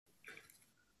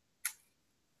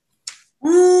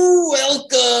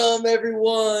Welcome,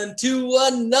 everyone, to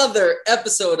another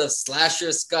episode of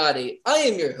Slasher Scotty. I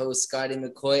am your host, Scotty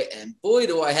McCoy, and boy,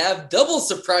 do I have double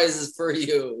surprises for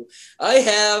you. I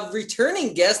have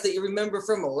returning guests that you remember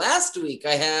from last week.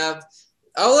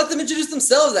 I'll let them introduce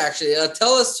themselves, actually.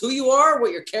 Tell us who you are,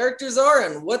 what your characters are,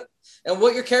 and what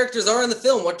your characters are in the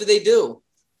film. What do they do?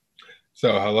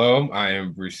 So, hello, I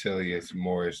am Brucilius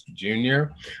Morris Jr.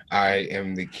 I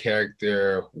am the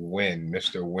character Wynn,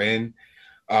 Mr. Wynn.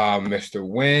 Mr.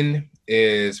 Wynn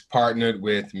is partnered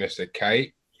with Mr.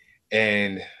 Kite,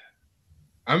 and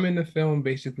I'm in the film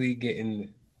basically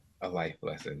getting a life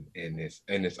lesson in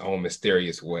its own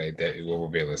mysterious way that it will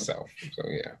reveal itself. So,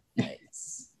 yeah.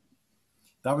 Nice.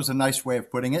 That was a nice way of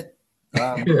putting it.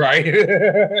 Right.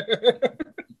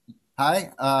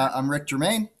 Hi, I'm Rick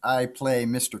Germain. I play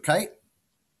Mr. Kite.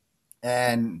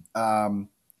 And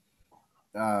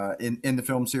in the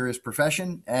film Serious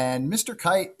Profession. And Mr.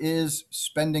 Kite is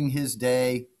spending his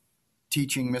day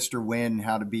teaching Mr. Wynn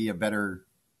how to be a better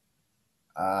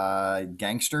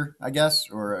gangster, I guess,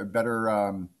 or a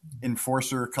better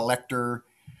enforcer, collector,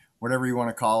 whatever you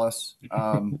want to call us.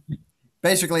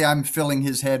 Basically, I'm filling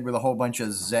his head with a whole bunch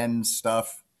of Zen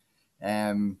stuff.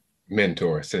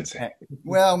 Mentor, sensei.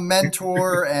 Well,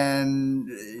 mentor, and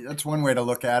that's one way to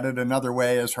look at it. Another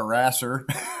way is harasser.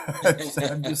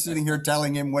 I'm just sitting here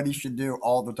telling him what he should do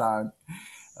all the time.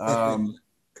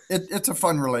 It's a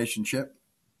fun relationship.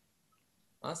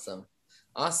 Awesome.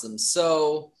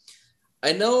 So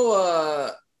I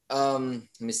know, let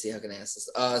me see, how can I ask this?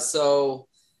 So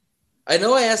I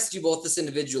know I asked you both this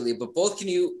individually, but can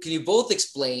you both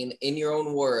explain in your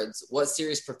own words what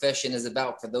Serious Profession is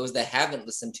about for those that haven't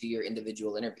listened to your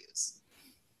individual interviews?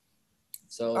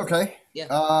 So okay,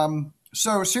 yeah.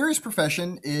 So Serious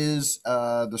Profession is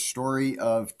the story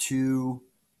of two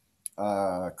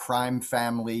crime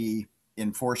family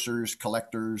enforcers,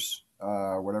 collectors,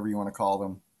 whatever you want to call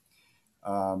them.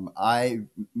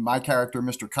 My character,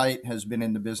 Mr. Kite, has been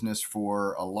in the business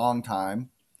for a long time.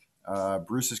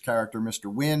 Bruce's character, Mr.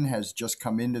 Wynn, has just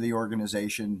come into the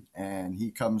organization, and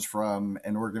he comes from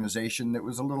an organization that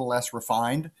was a little less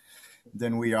refined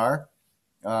than we are.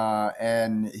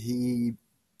 And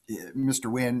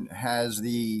Mr. Wynn, has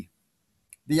the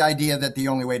idea that the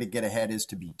only way to get ahead is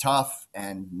to be tough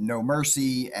and no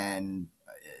mercy, and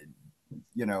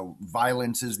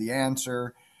violence is the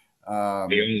answer. The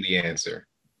only answer.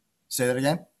 Say that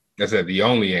again. I said the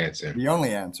only answer. The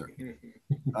only answer.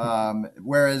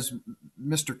 Whereas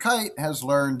Mr. Kite has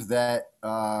learned that,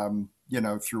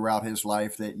 throughout his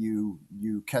life, that you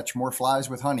catch more flies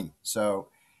with honey. So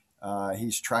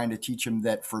he's trying to teach him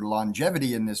that for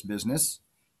longevity in this business,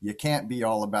 you can't be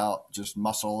all about just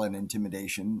muscle and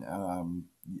intimidation.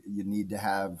 You need to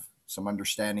have some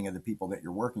understanding of the people that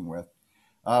you're working with.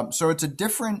 So it's a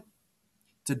different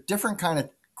kind of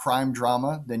crime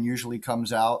drama than usually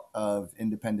comes out of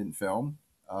independent film.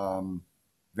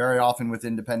 Very often with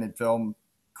independent film,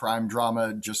 crime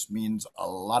drama just means a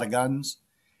lot of guns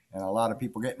and a lot of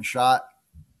people getting shot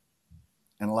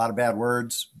and a lot of bad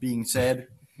words being said.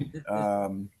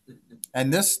 And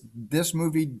this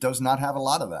movie does not have a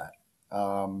lot of that.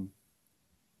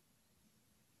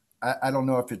 I don't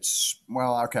know if it's,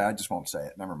 well, okay, I just won't say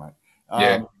it. Never mind.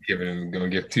 Going to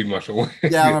give too much away.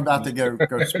 Yeah, I'm about to go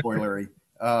spoilery.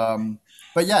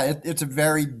 But yeah, it's a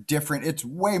very different, it's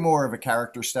way more of a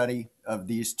character study of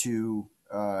these two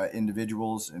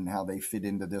individuals and how they fit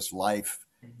into this life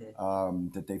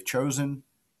that they've chosen.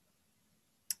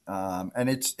 And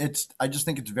I just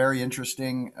think it's very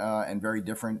interesting and very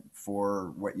different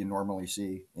for what you normally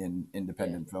see in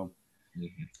independent film.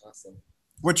 Mm-hmm. Awesome.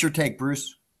 What's your take,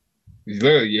 Bruce?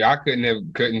 Literally, I couldn't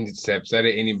have said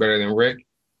it any better than Rick.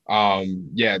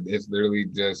 It's literally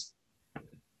just,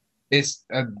 it's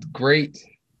a great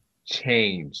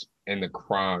change in the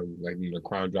crime,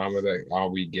 crime drama that all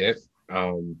we get.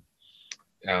 I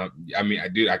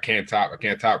can't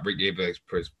top. Rick gave a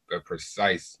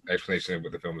precise explanation of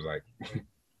what the film was like.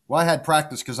 Well, I had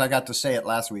practice because I got to say it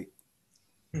last week.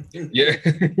 Yeah.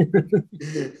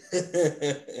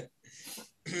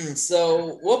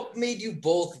 So what made you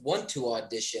both want to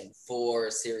audition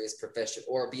for Serious Profession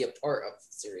or be a part of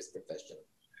Serious Profession?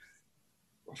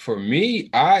 For me,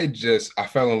 I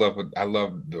fell in love with, I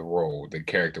love the role, the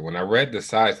character. When I read the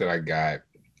sides that I got,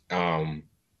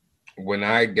 when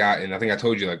I got, and I think I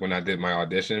told you, like when I did my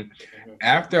audition,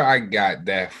 after I got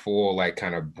that full, like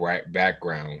kind of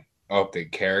background of the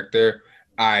character,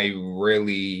 I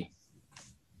really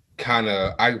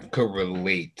I could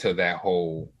relate to that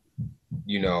whole,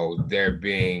 there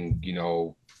being,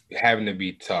 having to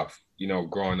be tough,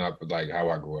 growing up like how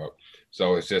I grew up.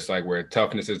 So it's just like where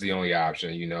toughness is the only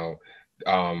option,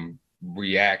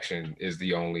 reaction is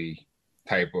the only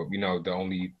type of, the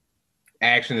only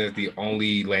action is the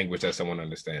only language that someone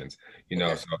understands,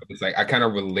 Okay. so it's like I kind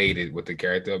of related with the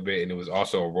character a bit, and it was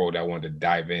also a role that I wanted to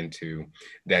dive into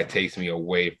that takes me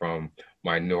away from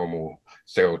my normal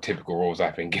stereotypical roles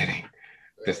I've been getting.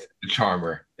 This the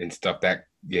charmer and stuff that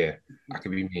I can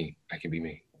be me. I can be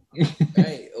me.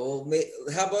 Right. Well,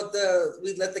 how about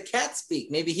we let the cat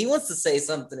speak? Maybe he wants to say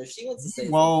something, or she wants to say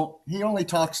Well, he only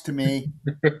talks to me.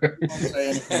 He won't say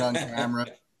anything on camera.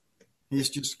 He's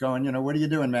just going, what are you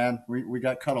doing, man? We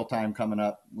got cuddle time coming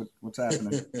up. What's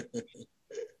happening?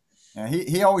 Yeah,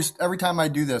 he always, every time I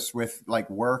do this with like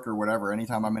work or whatever,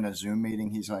 anytime I'm in a Zoom meeting,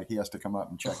 he's like, he has to come up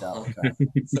and check out.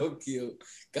 So cute.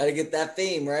 Got to get that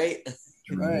fame, right?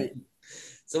 Right.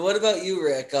 So what about you,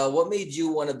 Rick? What made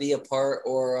you want to be a part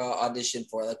or audition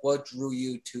for? Like, what drew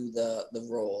you to the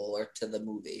role or to the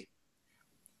movie?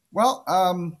 Well,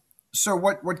 so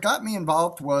what got me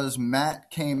involved was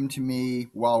Matt came to me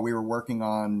while we were working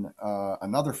on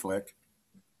another flick.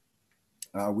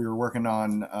 We were working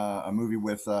on a movie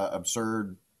with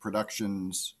Absurd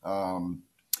Productions, and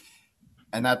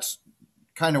that's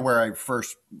kind of where I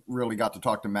first really got to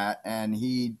talk to Matt. And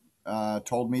he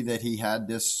told me that he had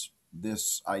this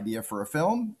idea for a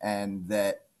film, and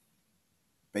that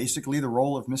basically the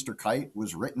role of Mr. Kite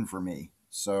was written for me.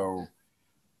 So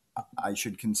I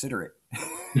should consider it.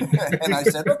 And I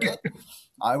said, okay,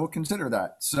 I will consider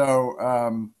that. So,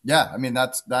 I mean,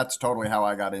 that's totally how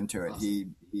I got into it.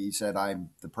 He said, I'm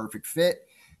the perfect fit,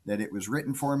 that it was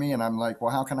written for me. And I'm like,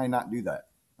 well, how can I not do that?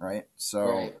 Right.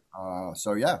 So, Right.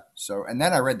 And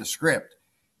then I read the script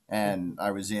and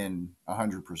I was in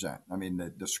 100%. I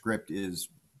mean, the script it's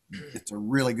a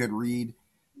really good read.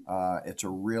 It's a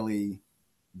really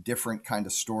different kind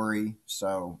of story.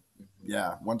 So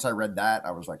yeah, once I read that,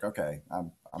 I was like, okay,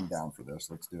 I'm down for this.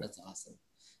 Let's do it. That's awesome.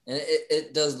 And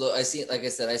it does look, like I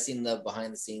said, I seen the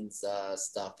behind the scenes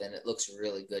stuff, and it looks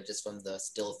really good just from the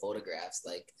still photographs.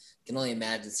 Like, I can only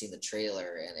imagine seeing the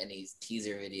trailer and any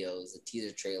teaser videos, the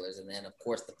teaser trailers, and then of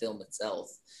course the film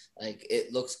itself. Like,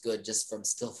 it looks good just from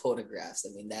still photographs.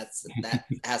 I mean, that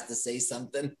has to say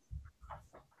something.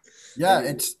 Yeah,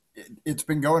 it's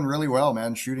been going really well,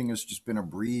 man. Shooting has just been a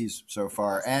breeze so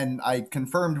far. And I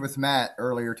confirmed with Matt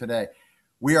earlier today,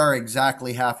 we are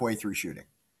exactly halfway through shooting.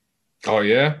 Oh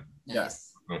yeah?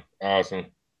 Nice. Yeah. Awesome.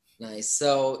 Nice.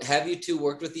 So have you two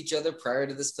worked with each other prior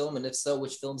to this film? And if so,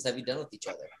 which films have you done with each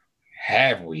other?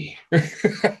 Have we?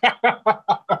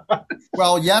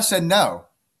 Well, yes and no,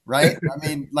 right? I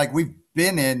mean, like we've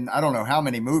been in, I don't know how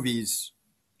many movies,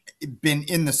 been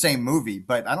in the same movie,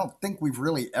 but I don't think we've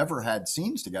really ever had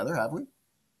scenes together, have we?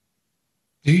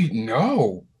 Dude,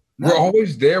 no. We're No,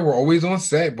 always there. We're always on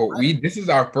set, but right? this is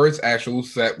our first actual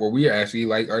set where we actually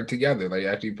like are together, like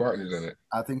actually partners in it.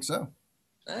 I think so.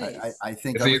 Nice. I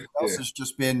think See, everything else has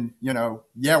just been,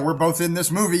 we're both in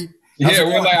this movie. How's yeah, it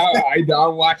we're going? like,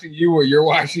 I'm watching you or you're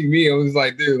watching me. It was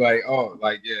like, dude, like, oh,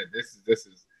 like, yeah, this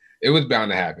is. It was bound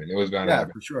to happen. It was bound to Yeah,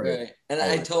 happen. for sure. Right. And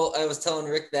Always. I was telling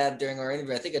Rick that during our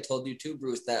interview. I think I told you too,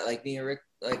 Bruce, that like me and Rick,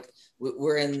 like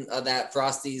we're in that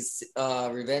Frosty's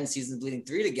Revenge season bleeding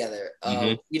 3 together.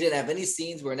 We didn't have any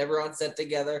scenes. We're never on set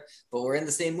together, but we're in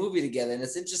the same movie together. And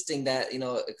it's interesting that,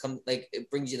 it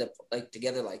brings you to like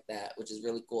together like that, which is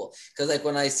really cool. Cause like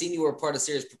when I seen you were part of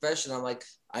Serious Profession, I'm like,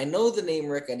 I know the name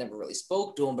Rick. I never really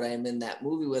spoke to him, but I am in that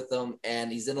movie with him, and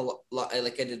he's in a lot.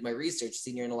 Like I did my research,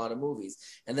 seen you in a lot of movies.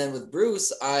 And then with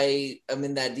Bruce, I am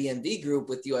in that DMV group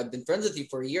with you. I've been friends with you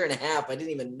for a year and a half. I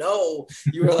didn't even know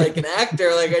you were like an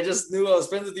actor. Like I just knew I was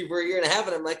friends with you for a year and a half,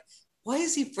 and I'm like, why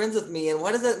is he friends with me? And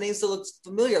why does that name still look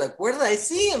familiar? Like, where did I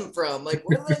see him from? Like,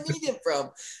 where did I meet him from?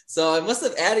 So I must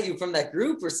have added you from that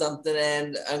group or something.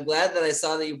 And I'm glad that I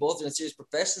saw that you both are in Serious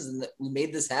Professions and that we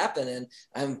made this happen. And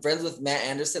I'm friends with Matt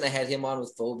Anderson. I had him on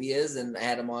with Phobias, and I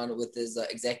had him on with his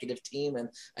executive team. And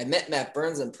I met Matt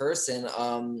Burns in person.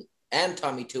 And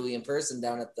Tommy Toohey in person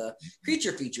down at the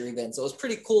Creature Feature event. So it was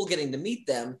pretty cool getting to meet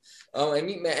them. I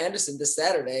meet Matt Anderson this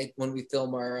Saturday when we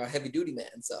film our Heavy Duty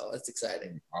Man. So that's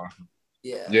exciting. Awesome.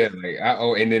 Yeah. Yeah,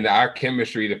 like and then our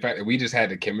chemistry, the fact that we just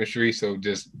had the chemistry, so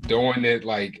just doing it,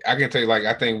 like I can tell you, like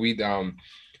I think we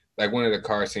like one of the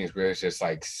car scenes where it's just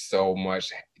like so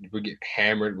much, we get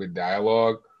hammered with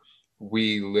dialogue.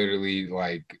 We literally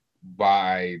like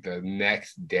by the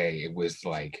next day it was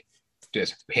like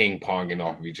just ping ponging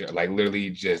off of each other, like literally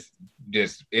just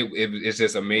it's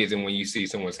just amazing when you see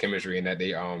someone's chemistry and that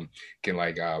they can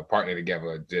like partner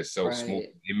together just so smooth.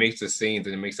 It makes the scenes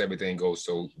and it makes everything go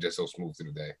so smooth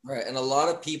through the day. Right, and a lot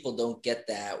of people don't get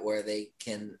that where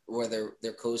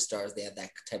their co-stars they have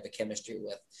that type of chemistry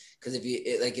with. because if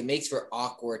you like, it makes for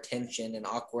awkward tension and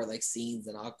awkward like scenes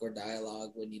and awkward dialogue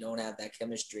when you don't have that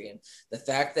chemistry. And the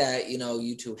fact that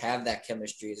you two have that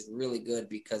chemistry is really good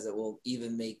because it will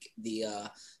even make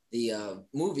the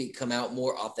movie come out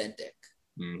more authentic,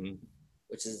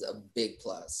 which is a big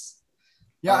plus.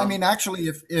 Yeah, I mean, actually,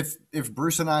 if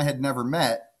Bruce and I had never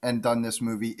met and done this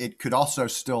movie, it could also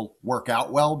still work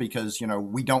out well because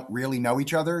we don't really know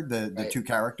each other, the Right. two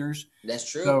characters. That's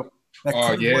true. So that Oh,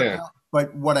 could yeah. work out.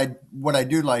 But what I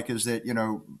do like is that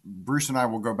Bruce and I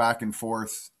will go back and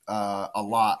forth a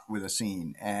lot with a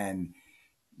scene, and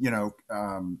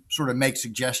sort of make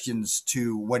suggestions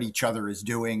to what each other is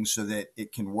doing so that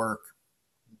it can work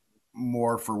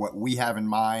more for what we have in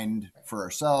mind for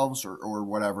ourselves or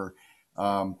whatever.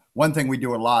 One thing we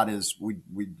do a lot is we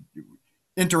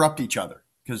interrupt each other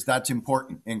because that's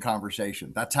important in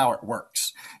conversation. That's how it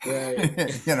works.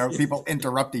 Right. People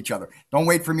interrupt each other. Don't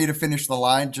wait for me to finish the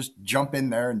line. Just jump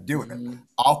in there and do it.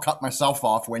 I'll cut myself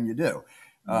off when you do.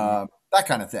 That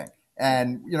kind of thing.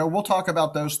 And, we'll talk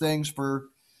about those things for,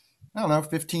 I don't know,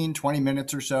 15, 20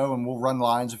 minutes or so, and we'll run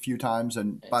lines a few times.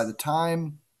 And by the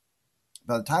time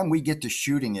we get to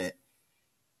shooting it,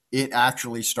 it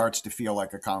actually starts to feel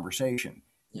like a conversation.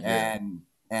 Yeah.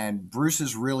 And Bruce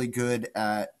is really good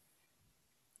at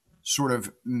sort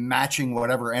of matching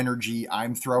whatever energy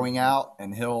I'm throwing out.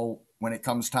 And when it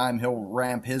comes time, he'll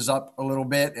ramp his up a little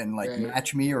bit and Right.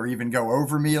 match me or even go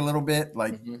over me a little bit.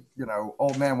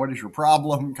 Old man, what is your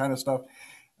problem? Kind of stuff.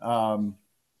 And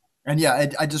yeah,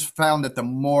 I just found that the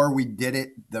more we did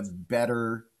it, the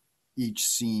better each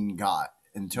scene got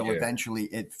until eventually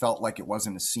it felt like it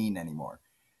wasn't a scene anymore.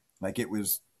 Like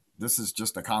this is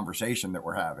just a conversation that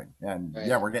we're having. And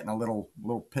Right. we're getting a little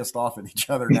pissed off at each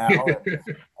other now.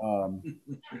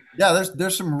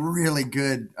 There's some really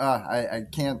good, I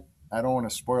don't want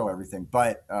to spoil everything,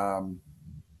 but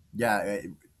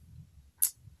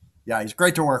he's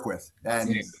great to work with. And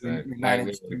we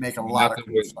managed to make a lot of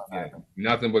cool stuff happen.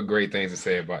 Nothing but great things to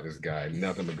say about this guy.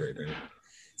 Nothing but great things.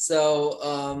 So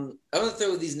I'm going to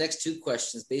throw these next two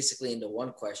questions basically into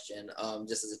one question,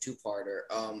 just as a two-parter.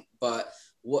 But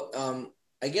what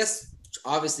I guess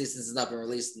obviously since it's not been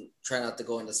released, try not to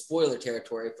go into spoiler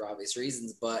territory for obvious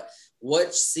reasons. But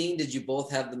which scene did you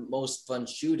both have the most fun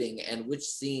shooting, and which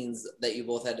scenes that you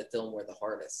both had to film were the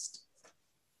hardest?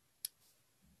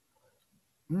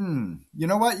 You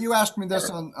know what? You asked me this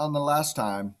on the last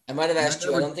time. I might have asked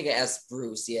you. I don't think I asked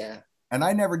Bruce. Yeah. And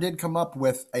I never did come up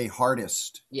with a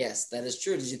hardest. Yes, that is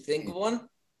true. Did you think of one?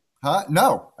 Huh?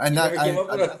 No. And You never came up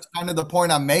with that's kind of the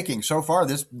point I'm making. So far,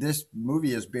 this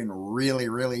movie has been really,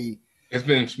 really. It's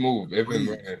been smooth. It's been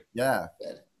great. Yeah.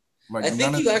 Good. Like I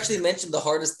think you actually mentioned the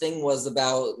hardest thing was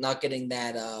about not getting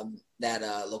that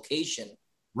location.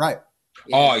 Right.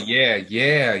 Yeah. Oh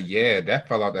yeah. That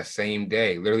fell out the same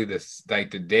day. Literally,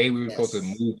 the day we were supposed to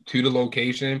move to the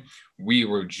location, we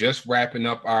were just wrapping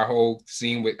up our whole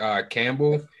scene with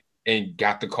Campbell and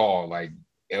got the call. Like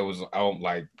it was,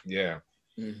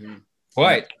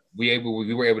 But we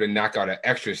were able to knock out an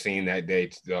extra scene that day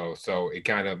though. So it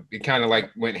kind of like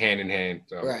went hand in hand.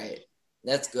 So. Right.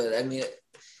 That's good. I mean,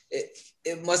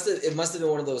 it must have been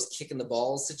one of those kick in the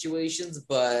balls situations,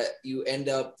 but you end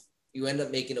up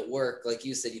making it work. Like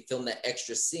you said, you filmed that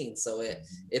extra scene, so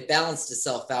it balanced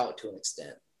itself out to an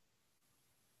extent.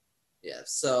 Yeah.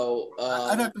 So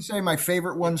I'd have to say my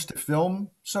favorite ones to film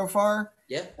so far.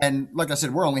 Yeah. And like I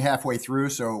said, we're only halfway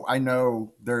through, so I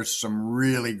know there's some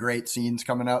really great scenes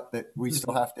coming up that we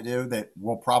still have to do that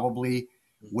we'll probably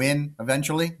win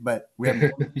eventually, but we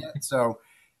haven't done it yet. So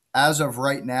as of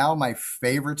right now, my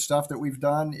favorite stuff that we've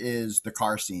done is the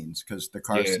car scenes because the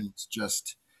car scenes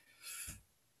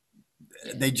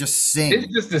they just sing.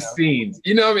 It's just the scenes.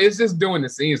 You know what I mean? It's just doing the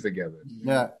scenes together.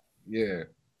 Yeah. Yeah.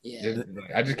 Yeah.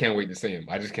 I just can't wait to see him.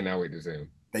 I just cannot wait to see him.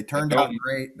 They turned out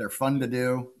great. They're fun to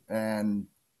do. And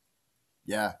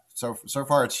yeah, so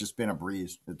far it's just been a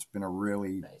breeze. It's been a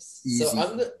really nice. Easy.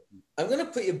 So I'm gonna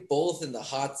put you both in the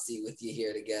hot seat with you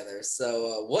here together.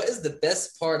 So what is the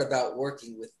best part about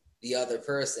working with the other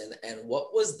person, and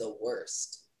what was the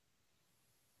worst?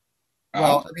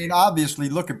 Well, I mean, obviously,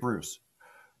 look at Bruce.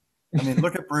 I mean,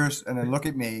 look at Bruce and then look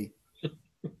at me.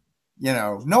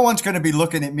 No one's going to be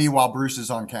looking at me while Bruce is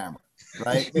on camera,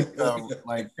 right? So,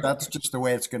 that's just the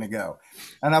way it's going to go.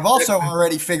 And I've also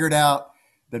already figured out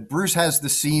that Bruce has the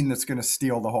scene that's going to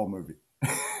steal the whole movie.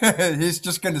 He's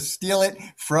just going to steal it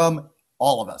from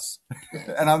all of us.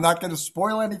 And I'm not going to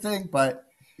spoil anything, but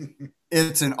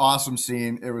it's an awesome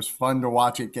scene. It was fun to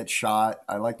watch it get shot.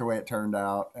 I like the way it turned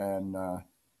out. And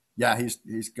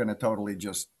he's going to totally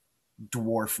just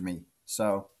dwarf me.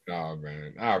 So Oh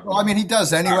man, Well, I mean, he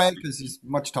does anyway because he's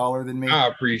much taller than me. I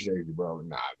appreciate you, bro.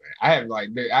 Nah, man.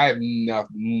 I have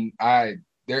nothing.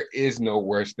 There is no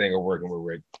worse thing of working with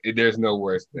Rick. There's no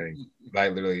worse thing.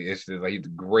 Like literally, it's just like he's a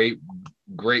great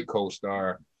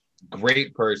co-star,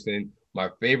 great person. My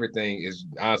favorite thing is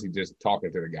honestly just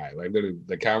talking to the guy. Like literally,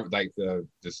 the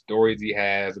stories he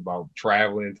has about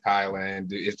traveling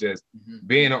Thailand. It's just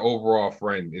being an overall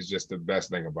friend is just the best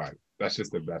thing about it. That's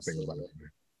just the best thing about it.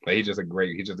 Man. Like he's just a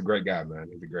great guy, man.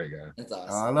 He's a great guy. That's I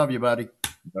awesome. love you, buddy.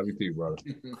 Love you too, brother.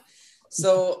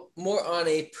 So, more on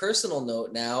a personal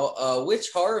note now, which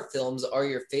horror films are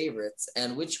your favorites,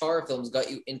 and which horror films got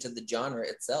you into the genre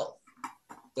itself?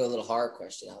 Throw a little horror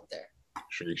question out there.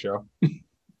 Shriek Show.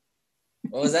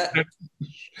 What was that?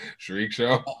 Shriek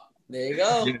Show. Oh, there you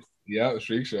go. Yeah,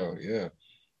 Shriek Show. Yeah.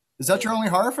 Is that your only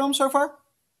horror film so far?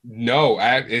 No,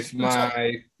 it's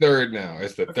my third now.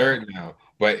 It's the third now,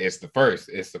 but it's the first.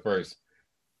 It's the first.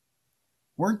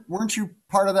 Weren't you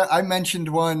part of that? I mentioned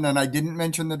one, and I didn't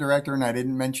mention the director, and I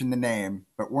didn't mention the name.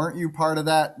 But weren't you part of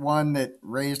that one that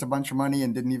raised a bunch of money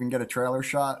and didn't even get a trailer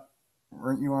shot?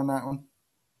 Weren't you on that one?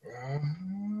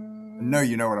 No,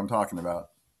 you know what I'm talking about.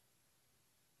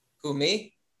 Who,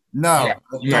 me? No, yeah,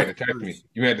 you had to text me.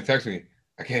 You had to text me.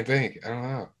 I can't think. I don't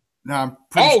know. No, I'm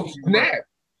pretty sure snap!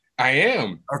 I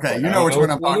am. Okay, you know which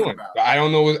one I'm talking about. I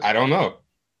don't know. I don't know.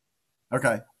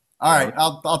 Okay, all right.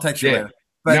 I'll text you later.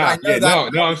 But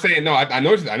no. I'm saying no. I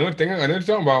know what you're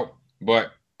talking about,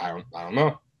 but I don't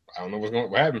know. I don't know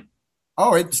what happened.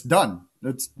 Oh, it's done.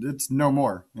 It's no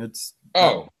more.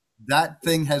 That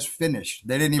thing has finished.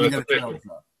 They didn't even get a trailer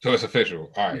shot. So it's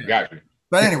official. All right, got you.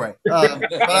 But anyway, but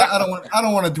I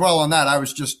don't want to dwell on that. I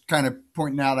was just kind of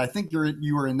pointing out. I think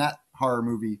you were in that horror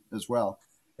movie as well.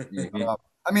 Mm-hmm.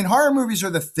 I mean, horror movies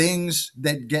are the things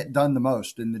that get done the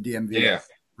most in the DMV,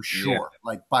 for sure,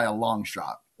 like by a long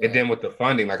shot. And then with the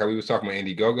funding, like we was talking about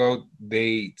Indiegogo,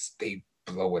 they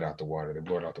blow it out the water. They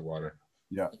blow it out the water.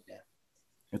 Yeah,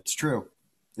 it's true.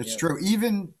 It's true.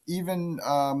 Even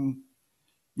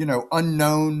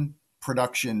unknown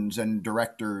productions and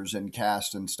directors and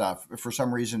cast and stuff for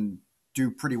some reason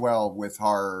do pretty well with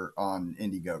horror on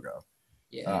Indiegogo.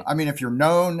 Yeah. I mean, if you're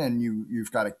known and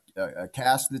you've got a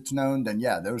cast that's known, then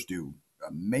those do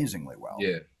amazingly well.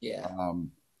 Yeah. Yeah.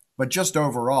 But just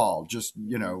overall,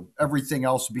 everything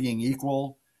else being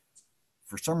equal,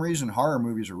 for some reason, horror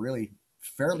movies are really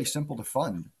fairly simple to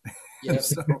fund. Yep.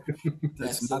 So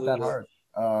it's not that hard.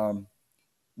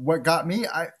 What got me,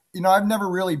 I've never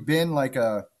really been like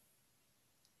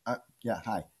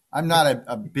I'm not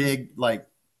a big,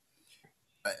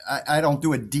 I don't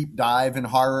do a deep dive in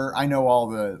horror. I know all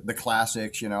the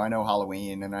classics, I know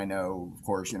Halloween, and I know, of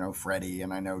course, Freddy,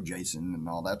 and I know Jason and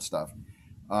all that stuff.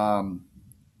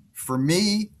 For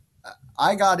me,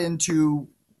 I got into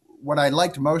what I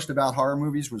liked most about horror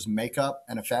movies was makeup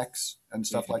and effects and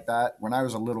stuff like that. When I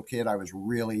was a little kid, I was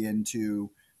really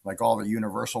into like all the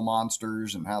Universal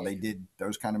monsters and how they did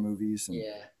those kind of movies.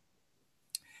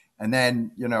 And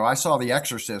then, I saw The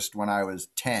Exorcist when I was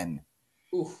 10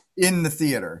 in the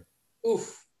theater.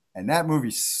 Oof. And that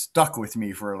movie stuck with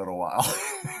me for a little while.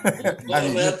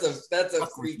 That's a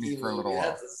freaky movie.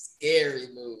 That's a scary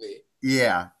movie.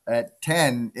 Yeah, at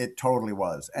 10, it totally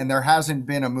was. And there hasn't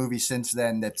been a movie since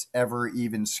then that's ever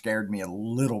even scared me a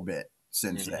little bit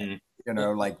since then.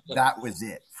 That was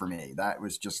it for me. That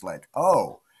was just like,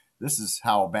 oh, this is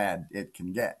how bad it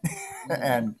can get.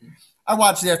 And I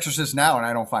watch The Exorcist now and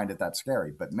I don't find it that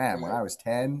scary. But man, when I was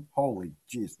 10, holy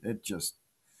jeez, it just,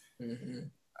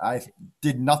 I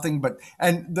did nothing but,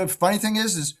 and the funny thing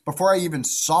is before I even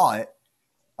saw it,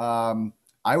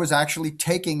 I was actually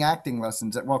taking acting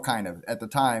lessons at the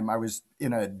time I was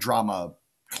in a drama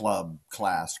club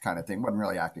class kind of thing. Wasn't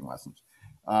really acting lessons.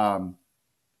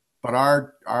 But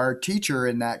our teacher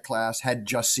in that class had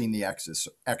just seen The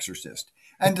Exorcist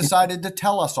and decided to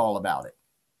tell us all about it.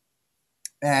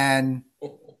 And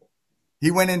he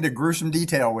went into gruesome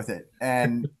detail with it.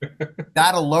 And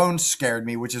that alone scared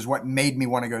me, which is what made me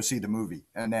want to go see the movie.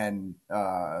 And then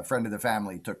a friend of the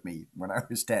family took me when I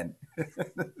was 10.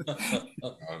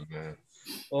 Oh, man.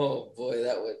 Oh, boy,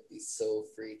 that would be so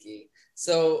freaky.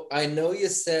 So I know you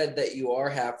said that you are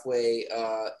halfway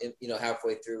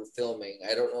through filming.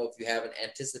 I don't know if you have an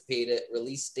anticipated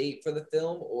release date for the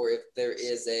film or if there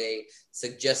is a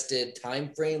suggested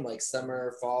time frame like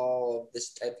summer, fall of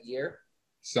this type of year.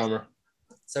 Summer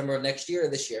of next year or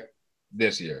this year?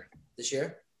 This year. This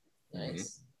year?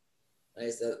 Nice.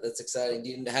 Nice. That's exciting. Do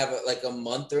you have a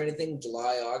month or anything?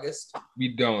 July, August?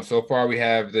 We don't. So far, we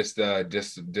have just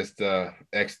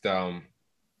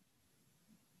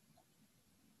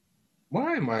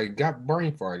Why am I got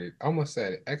brain farted? I almost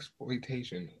said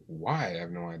exploitation. Why? I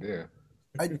have no idea.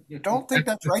 I don't think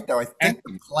that's right, though. I think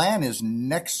the plan is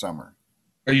next summer.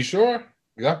 Are you sure?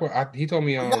 He told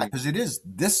me. Well, yeah, because it is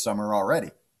this summer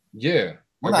already. Yeah.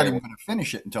 We're not even going to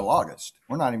finish it until August.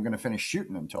 We're not even going to finish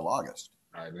shooting until August.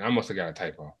 All right, then I must have got a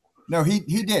typo. No, he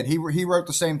did. He wrote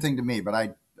the same thing to me, but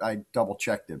I double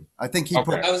checked him. I think he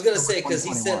put. I was gonna say because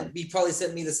he probably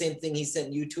sent me the same thing he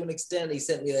sent you to an extent. He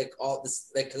sent me like all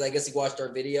this, like because I guess he watched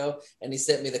our video and he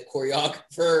sent me the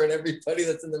choreographer and everybody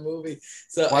that's in the movie.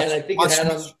 So and I think it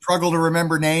had struggle to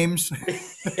remember names.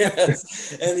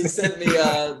 Yes, and he sent me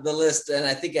the list, and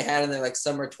I think it had in there like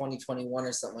summer 2021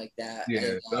 or something like that.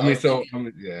 Yeah,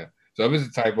 and, yeah. So if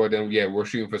it's a typo, then yeah, we're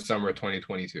shooting for summer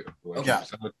 2022. Yeah.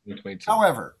 Summer 2022.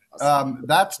 However,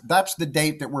 that's the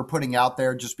date that we're putting out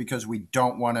there, just because we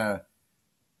don't want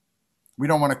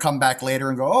to come back later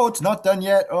and go, oh, it's not done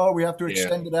yet. Oh, we have to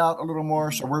extend it out a little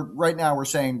more. So right now we're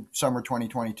saying summer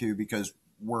 2022 because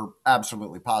we're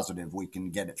absolutely positive we can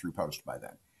get it through post by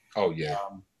then. Oh yeah.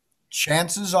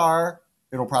 Chances are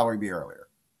it'll probably be earlier.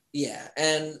 Yeah,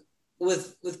 and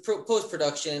with post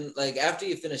production, like after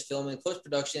you finish filming, post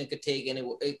production it could take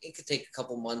a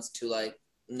couple months to like.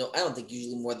 No, I don't think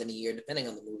usually more than a year, depending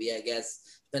on the movie, I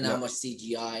guess, depending on how much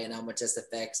CGI and how much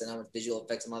SFX and how much visual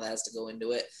effects and all that has to go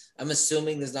into it. I'm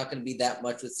assuming there's not going to be that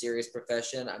much with Serious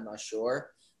Profession. I'm not sure.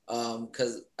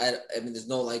 Because I mean, there's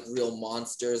no like real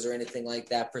monsters or anything like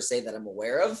that per se that I'm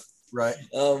aware of. Right.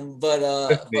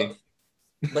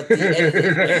 But the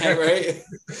editing, yeah, right?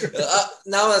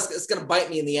 Now it's gonna bite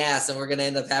me in the ass, and we're gonna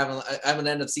end up I'm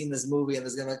gonna end up seeing this movie, and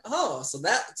there's gonna be like, oh, so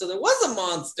there was a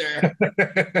monster.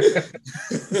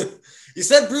 You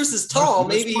said Bruce is tall,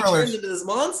 maybe he turned into this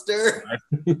monster.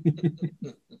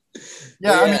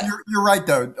 Yeah, I mean, you're right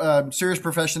though. Serious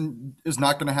Profession is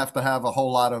not going to have a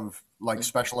whole lot of like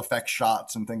special effects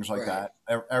shots and things like that.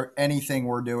 Anything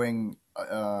we're doing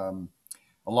along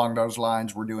those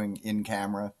lines, we're doing in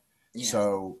camera. Yeah.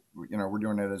 So, we're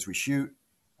doing it as we shoot.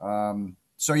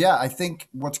 So yeah, I think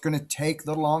what's going to take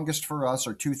the longest for us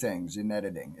are two things in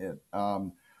editing.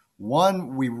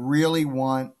 One, we really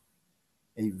want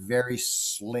a very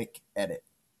slick edit.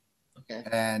 Okay.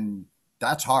 And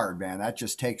that's hard, man. That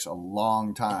just takes a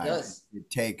long time. It does. It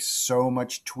takes so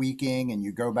much tweaking, and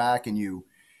you go back and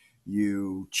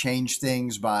you change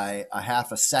things by a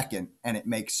half a second, and it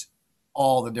makes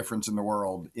all the difference in the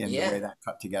world in the way that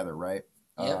cut together, right?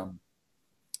 Yeah.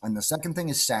 And the second thing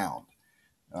is sound,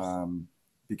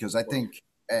 because I think,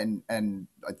 and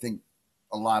I think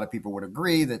a lot of people would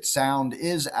agree that sound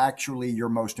is actually your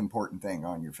most important thing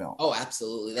on your film. Oh,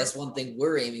 absolutely. That's one thing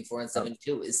we're aiming for in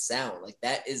 72 is sound. Like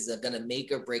that is going to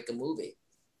make or break a movie.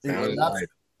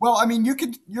 Well, I mean,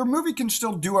 your movie can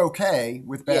still do okay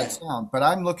with bad sound, but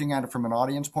I'm looking at it from an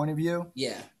audience point of view.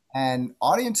 Yeah. And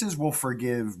audiences will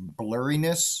forgive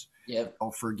blurriness. Yep.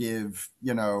 They'll forgive,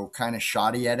 kind of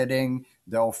shoddy editing.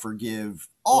 They'll forgive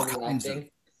all kinds of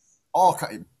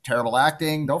terrible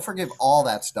acting. They'll forgive all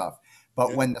that stuff.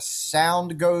 But when the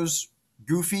sound goes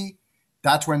goofy,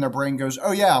 that's when their brain goes,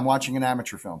 oh yeah, I'm watching an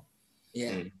amateur film.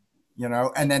 Yeah.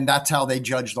 And then that's how they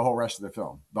judge the whole rest of the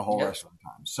film, the whole rest of the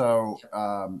time. So,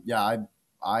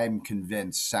 I'm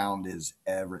convinced sound is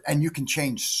and you can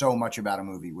change so much about a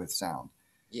movie with sound.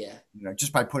 Yeah.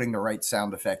 Just by putting the right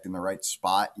sound effect in the right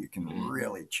spot, you can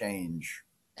really change.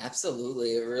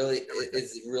 Absolutely.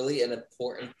 It's really an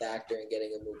important factor in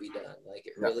getting a movie done. Like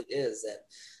it really is.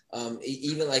 And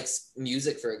even like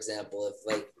music, for example,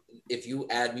 if you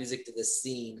add music to the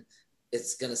scene,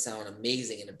 it's going to sound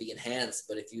amazing and it'll be enhanced.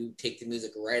 But if you take the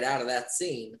music right out of that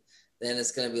scene, then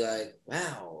it's going to be like,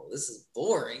 wow, this is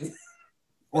boring.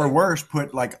 Or worse,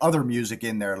 put like other music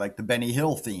in there, like the Benny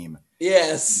Hill theme.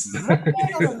 Yes.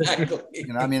 Exactly.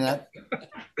 I mean,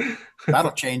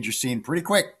 that'll change your scene pretty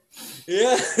quick.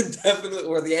 Yeah, definitely.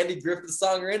 Or the Andy Griffith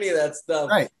song or any of that stuff.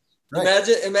 Right.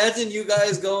 Imagine you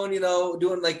guys going,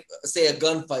 doing like, say, a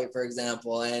gunfight, for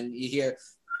example, and you hear,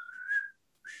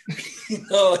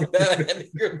 like that Andy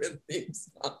Griffith theme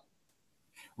song.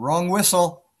 Wrong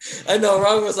whistle. I know,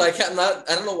 wrong whistle. I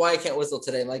don't know why I can't whistle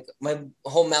today. Like my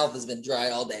whole mouth has been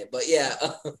dry all day. But yeah,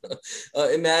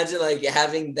 imagine like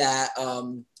having that,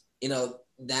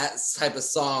 that type of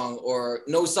song, or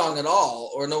no song at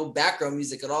all, or no background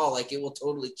music at all. Like it will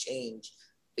totally change,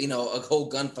 a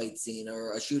whole gunfight scene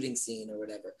or a shooting scene or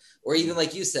whatever. Or even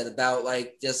like you said about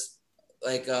like just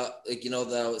like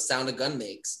the sound a gun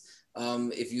makes.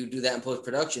 If you do that in post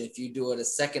production, if you do it a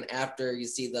second after you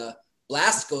see the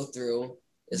blast go through.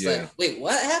 It's like, wait,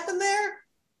 what happened there?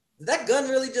 Did that gun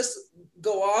really just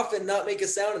go off and not make a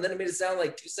sound, and then it made a sound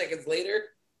like 2 seconds later?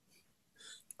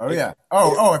 Oh yeah.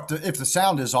 Oh, if the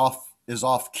sound is off is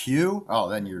off cue, oh,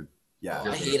 then you're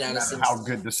I hate out no of sync how stuff.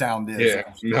 good the sound is.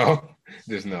 Yeah, no,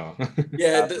 just no.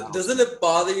 Yeah, doesn't it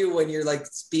bother you when you're like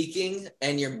speaking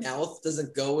and your mouth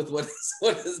doesn't go with what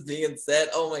is being said?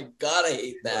 Oh my God, I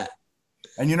hate that.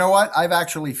 And you know what? I've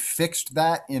actually fixed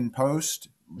that in post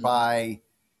by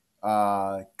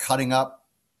cutting up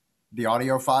the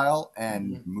audio file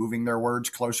and moving their words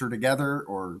closer together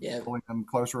or pulling them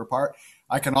closer apart.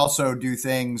 I can also do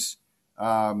things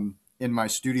in my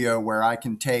studio where I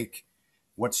can take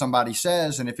what somebody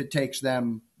says, and if it takes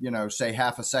them, say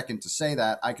half a second to say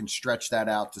that, I can stretch that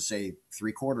out to say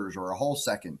 3/4 or a whole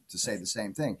second to say the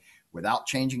same thing without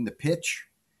changing the pitch.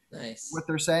 Nice. What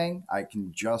they're saying, I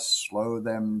can just slow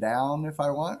them down if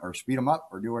I want, or speed them up,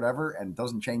 or do whatever, and it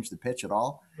doesn't change the pitch at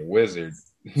all. Wizard.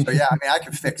 So yeah, I mean, I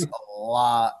can fix a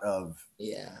lot of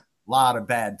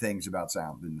bad things about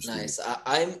sound in the studio. Nice.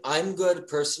 I'm good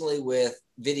personally with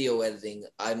video editing.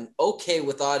 I'm okay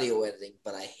with audio editing,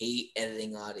 but I hate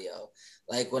editing audio.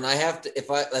 Like when I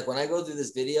when I go through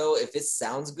this video, if it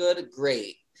sounds good,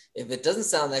 great. If it doesn't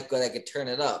sound that good, I could turn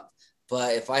it up.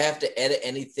 But if I have to edit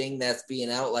anything that's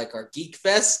being out, like our Geek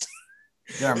Fest,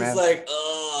 it's like,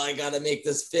 oh, I got to make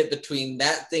this fit between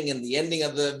that thing and the ending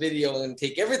of the video and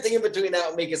take everything in between out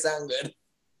and make it sound good.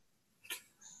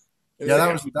 Yeah,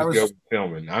 that was good with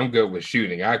filming. I'm good with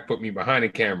shooting. I put me behind the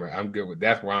camera. I'm good with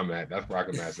that's where I'm at. That's where I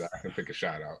can pick a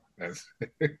shot out. That's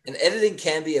and editing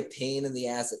can be a pain in the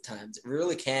ass at times. It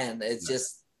really can. It's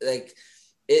just like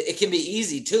it can be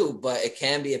easy too, but it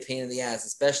can be a pain in the ass,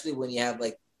 especially when you have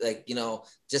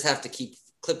just have to keep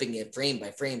clipping it frame by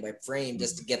frame by frame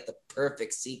just to get the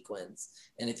perfect sequence.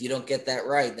 And if you don't get that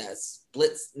right, that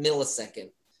split millisecond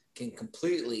can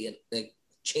completely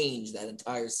change that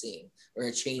entire scene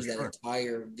or change that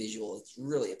entire visual. It's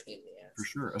really a pain in the ass. For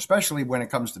sure. Especially when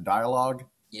it comes to dialogue.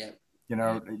 Yeah.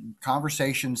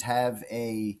 Conversations have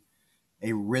a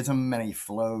rhythm and a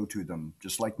flow to them,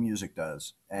 just like music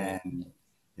does. And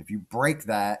if you break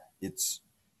that, it's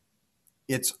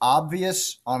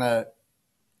obvious on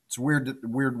it's a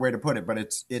weird way to put it, but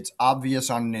it's obvious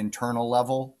on an internal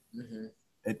level. Mm-hmm.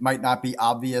 It might not be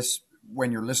obvious when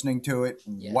you're listening to it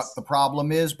what the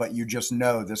problem is, but you just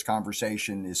know this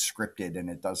conversation is scripted and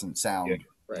it doesn't sound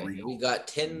real. We got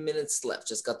 10 minutes left.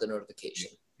 Just got the notification.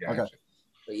 Yeah. Okay.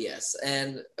 But yes,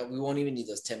 and we won't even need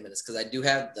those 10 minutes because I do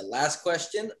have the last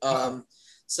question.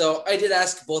 So I did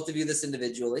ask both of you this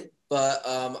individually, but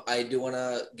I do want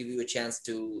to give you a chance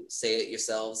to say it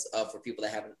yourselves for people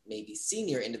that haven't maybe seen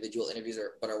your individual interviews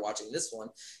but are watching this one.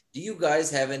 Do you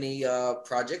guys have any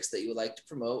projects that you would like to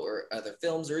promote or other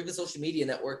films or even social media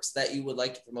networks that you would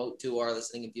like to promote to our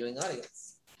listening and viewing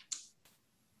audience?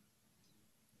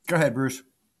 Go ahead, Bruce.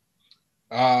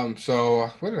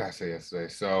 So what did I say yesterday?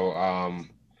 So,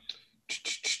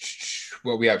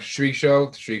 well, we have Shriek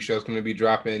Show. The Shriek Show is going to be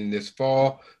dropping this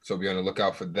fall, so be on the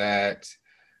lookout for that.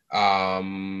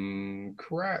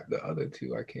 Crap, the other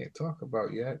two I can't talk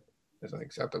about yet. That's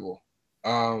unacceptable.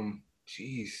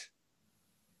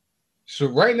 So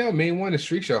right now, main one is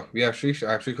Shriek Show. We have Shriek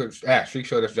Show. Shriek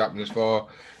Show that's dropping this fall,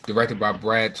 directed by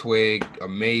Brad Twigg.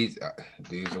 Amazing.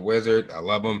 He's a wizard. I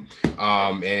love him.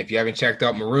 And if you haven't checked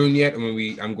out Maroon yet,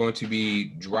 I'm going to be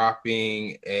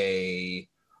dropping a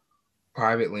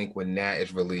private link when that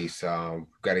is released. Got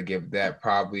to give that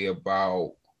probably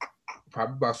about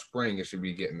spring. It should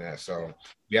be getting that. So if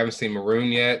you haven't seen Maroon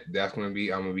yet, I'm gonna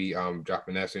be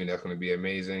dropping that soon. That's gonna be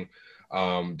amazing.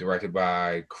 Directed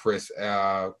by Chris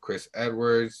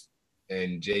Edwards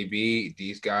and JB.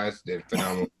 These guys did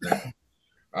phenomenal.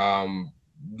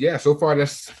 So far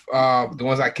that's the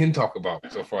ones I can talk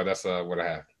about. So far that's what I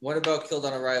have. What about Killed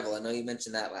on Arrival? I know you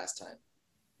mentioned that last time.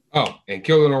 Oh, and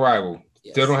Killed on Arrival.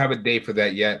 Yes. Still don't have a date for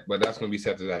that yet, but that's going to be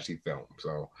set to actually film.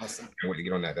 So awesome. I want to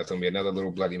get on that. That's going to be another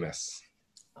little bloody mess.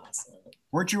 Awesome.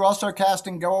 Weren't you also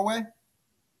casting Go Away?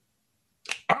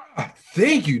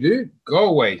 Thank you, dude. Go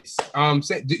Away.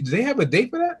 Do they have a date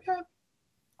for that yet?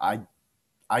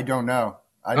 I don't know.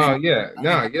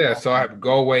 So I have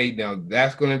Go Away. Now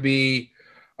that's going to be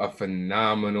a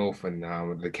phenomenal.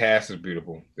 The cast is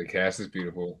beautiful.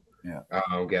 Yeah.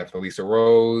 We got Felissa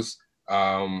Rose.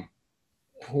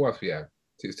 Who else we have?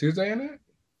 Tuesday in it?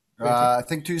 I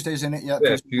think Tuesday's in it. Yeah,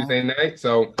 Tuesday night.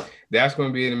 So that's going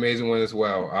to be an amazing one as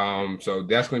well. So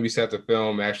that's going to be set to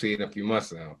film actually in a few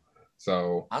months now.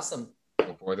 So awesome.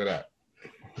 Look forward to that.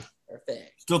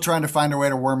 Perfect. Still trying to find a way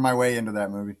to worm my way into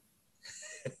that movie.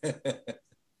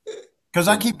 Because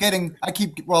like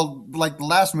the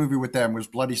last movie with them was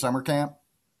Bloody Summer Camp.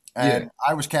 And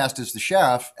I was cast as the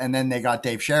sheriff, and then they got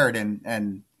Dave Sheridan,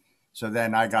 and so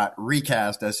then I got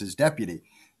recast as his deputy.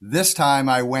 This time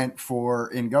I went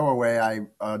in Go Away, I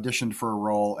auditioned for a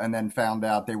role and then found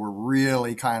out they were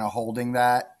really kind of holding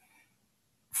that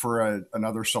for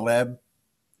another celeb.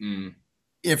 Mm.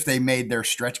 If they made their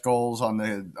stretch goals on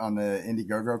the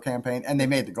Indiegogo campaign, and they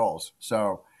made the goals.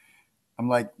 So I'm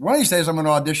like, one of these days I'm going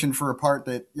to audition for a part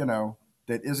that,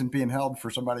 that isn't being held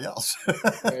for somebody else.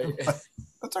 Right.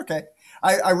 That's okay.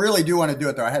 I really do want to do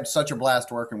it though. I had such a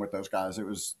blast working with those guys. It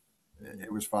was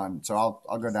fun. So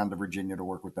I'll go down to Virginia to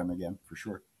work with them again for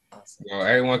sure. Awesome. Well,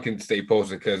 everyone can stay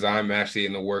posted because I'm actually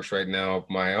in the works right now of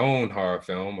my own horror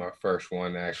film, my first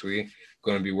one actually.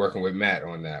 Going to be working with Matt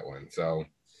on that one. So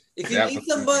if you need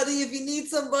somebody,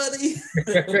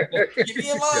 keep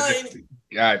me in mind.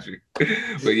 Got you.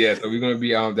 But yeah, so we're going to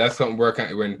be that's something we're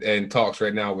in talks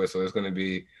right now with. So it's going to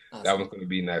be that one's going to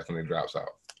be nice when it drops out.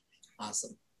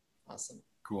 Awesome.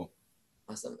 Cool.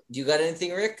 Awesome. Do you got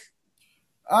anything, Rick?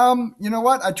 You know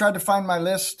what? I tried to find my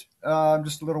list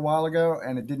just a little while ago,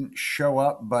 and it didn't show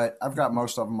up. But I've got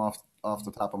most of them off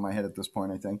the top of my head at this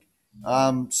point, I think.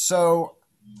 So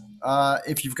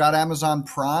if you've got Amazon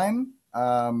Prime,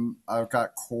 I've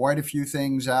got quite a few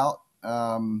things out.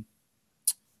 On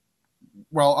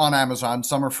Amazon,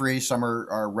 some are free, some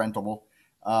are rentable.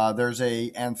 There's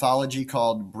a anthology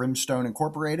called Brimstone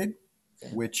Incorporated,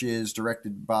 which is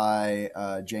directed by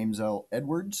James L.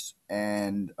 Edwards,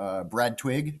 and Brad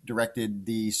Twigg directed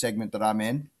the segment that I'm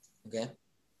in. Okay.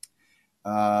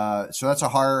 So that's a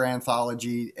horror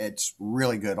anthology. It's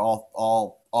really good.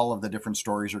 All of the different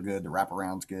stories are good. The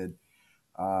wraparound's good.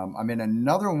 I'm in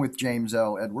another one with James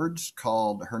L. Edwards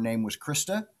called Her Name Was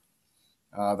Krista.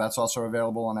 That's also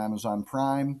available on Amazon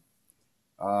Prime.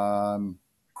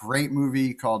 Great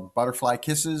movie called Butterfly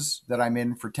Kisses that I'm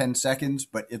in for 10 seconds,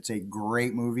 but it's a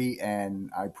great movie and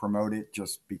I promote it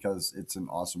just because it's an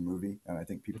awesome movie and I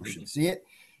think people should see it.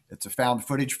 It's a found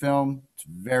footage film. It's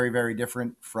very, very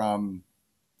different from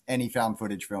any found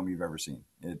footage film you've ever seen.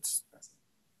 It's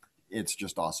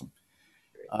just awesome.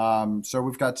 So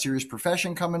we've got Serious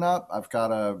Profession coming up. I've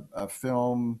got a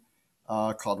film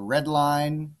called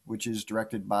Redline, which is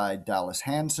directed by Dallas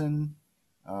Hansen.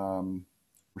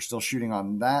 We're still shooting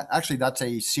on that. Actually, that's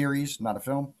a series, not a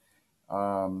film.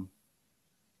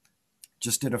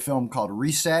 Just did a film called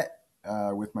Reset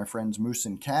with my friends Moose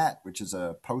and Cat, which is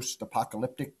a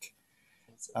post-apocalyptic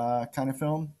kind of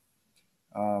film.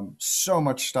 So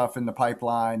much stuff in the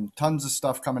pipeline. Tons of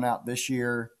stuff coming out this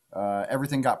year.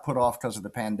 Everything got put off because of the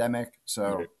pandemic.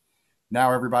 So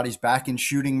now everybody's back in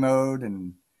shooting mode,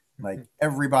 and like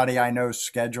everybody I know's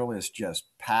schedule is just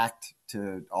packed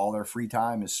to all their free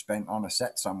time is spent on a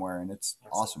set somewhere, and it's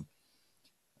awesome.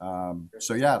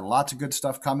 So yeah, lots of good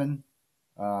stuff coming.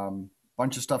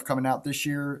 Bunch of stuff coming out this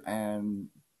year, and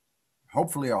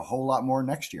hopefully a whole lot more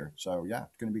next year. So yeah,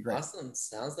 it's going to be great. Awesome.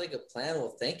 Sounds like a plan.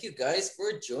 Well, thank you guys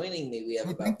for joining me. We have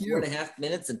about 4.5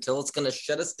 minutes until it's going to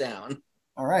shut us down.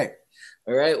 All right.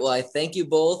 Well, I thank you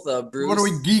both, Bruce. What are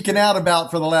we geeking out about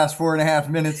for the last 4.5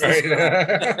 minutes?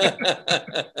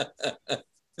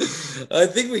 I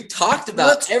think we talked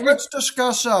about Let's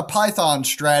discuss Python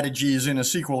strategies in a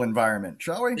SQL environment,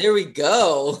 shall we? There we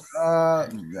go.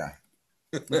 Yeah.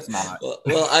 It's not.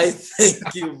 Well, I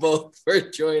thank you both for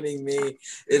joining me.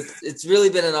 It's really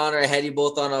been an honor. I had you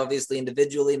both on, obviously,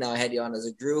 individually. Now I had you on as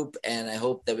a group, and I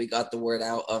hope that we got the word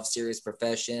out of Serious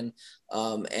Profession.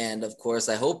 And of course,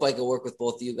 I hope I can work with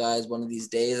both of you guys one of these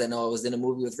days. I know I was in a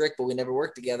movie with Rick, but we never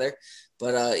worked together.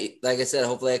 But like I said,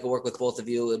 hopefully I can work with both of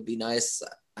you. It'd be nice.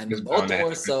 I'm in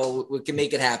Baltimore, so we can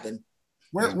make it happen.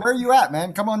 Where are you at,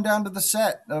 man? Come on down to the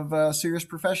set of Serious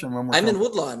Profession when we're. I'm in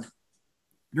Woodlawn.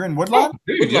 You're in Woodlawn? Oh,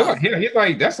 dude, Woodlawn. Yeah, he's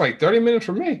like that's like 30 minutes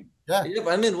from me. Yeah. Yep,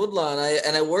 I'm in Woodlawn.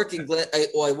 I work in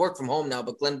I work from home now,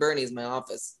 but Glen Burnie is my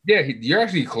office. Yeah, you're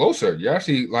actually closer. You're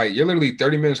literally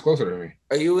 30 minutes closer to me.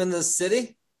 Are you in the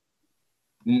city?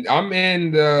 I'm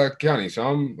in the county, so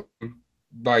I'm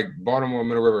like Baltimore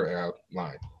Middle River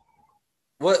line.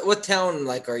 What town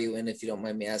are you in, if you don't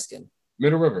mind me asking?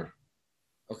 Middle River.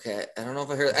 Okay, I don't know if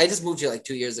I heard. I just moved here like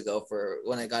 2 years ago for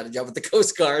when I got a job with the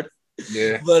Coast Guard.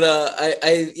 Yeah. But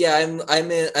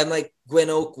I'm like Gwen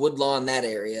Oak, Woodlawn, that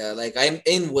area. Like I'm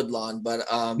in Woodlawn, but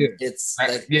it's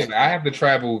I have to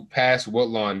travel past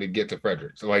Woodlawn to get to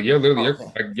Frederick. So like you're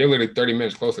literally 30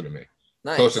 minutes closer to me.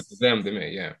 Nice. Closer to them than me,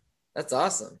 yeah. That's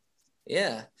awesome.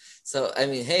 Yeah. So I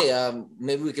mean, hey,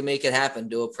 maybe we can make it happen.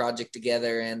 Do a project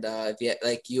together, and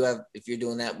if you're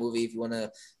doing that movie, if you want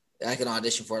to, I can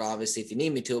audition for it, obviously, if you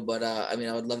need me to. But I mean,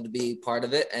 I would love to be part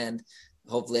of it, and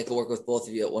hopefully, I can work with both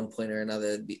of you at one point or another.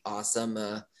 It'd be awesome.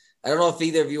 I don't know if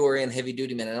either of you are in Heavy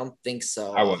Duty Men. I don't think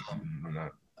so. I wasn't. I'm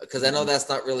not. because I know that's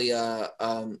not really a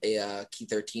Key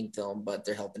 13 film, but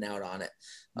they're helping out on it.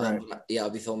 Right. Yeah, I'll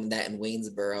be filming that in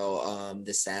Waynesboro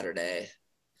this Saturday.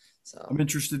 So I'm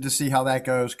interested to see how that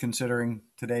goes, considering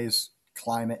today's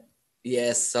climate.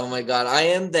 yes, oh my God, I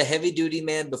am the heavy duty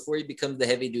man before he becomes the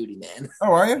heavy duty man.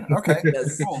 Oh, are you? Okay.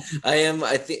 Yes, Cool. I am.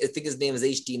 I think his name is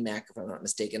HD Mac, if I'm not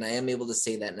mistaken. I am able to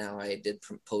say that now. I did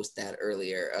post that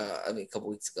earlier. A couple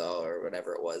weeks ago or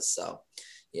whatever it was. So,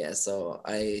 yeah. So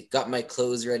I got my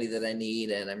clothes ready that I need,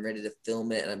 and I'm ready to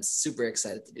film it, and I'm super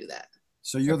excited to do that.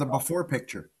 So you're the before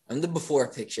picture. I'm the before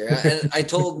picture. And I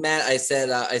told Matt, I said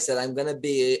I'm gonna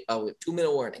be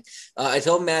 2-minute warning. I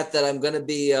told Matt that I'm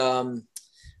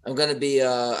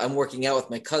working out with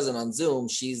my cousin on Zoom.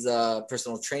 She's a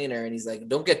personal trainer, and he's like,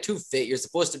 "Don't get too fit. You're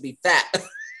supposed to be fat."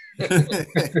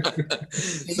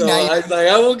 So I was like,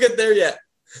 "I won't get there yet."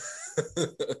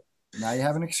 Now you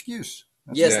have an excuse.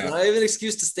 Yes, now I have an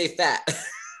excuse to stay fat.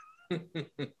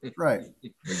 Right.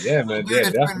 Yeah, man. Dude,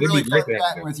 it's been really fun to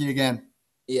chatting with you again.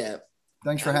 Yeah.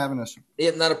 Thanks for having us.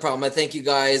 Yeah, not a problem. I thank you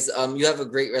guys. You have a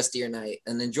great rest of your night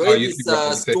and enjoy you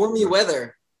this stormy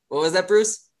weather. What was that,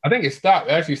 Bruce? I think it stopped.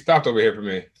 It actually stopped over here for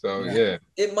me. So yeah.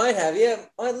 It might have. Yeah.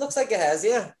 Oh, it looks like it has.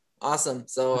 Yeah. Awesome.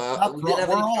 So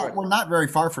we're not very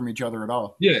far from each other at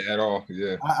all. Yeah, at all.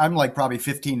 Yeah. I'm like probably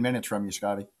 15 minutes from you,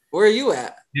 Scotty. Where are you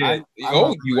at? Yeah.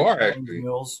 You are actually.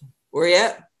 Mills. Where are you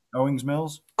at? Owings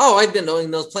Mills. Oh, I've been to Owings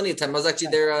Mills plenty of time. I was actually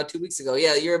there 2 weeks ago.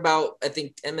 Yeah, you're about, I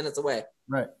think, 10 minutes away.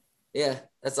 Right. Yeah,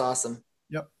 that's awesome.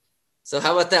 Yep. So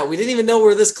how about that? We didn't even know we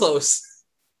were this close.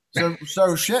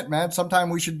 So shit, man. Sometime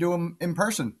we should do them in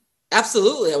person.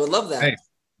 Absolutely. I would love that. Hey,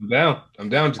 I'm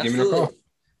down. Just give me a call.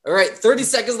 All right, 30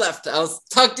 seconds left. I'll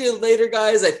talk to you later,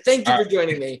 guys. I thank you for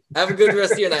joining me. Have a good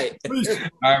rest of your night. All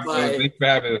right, bye. Thanks for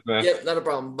having us, man. Yep, not a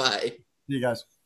problem. Bye. See you guys.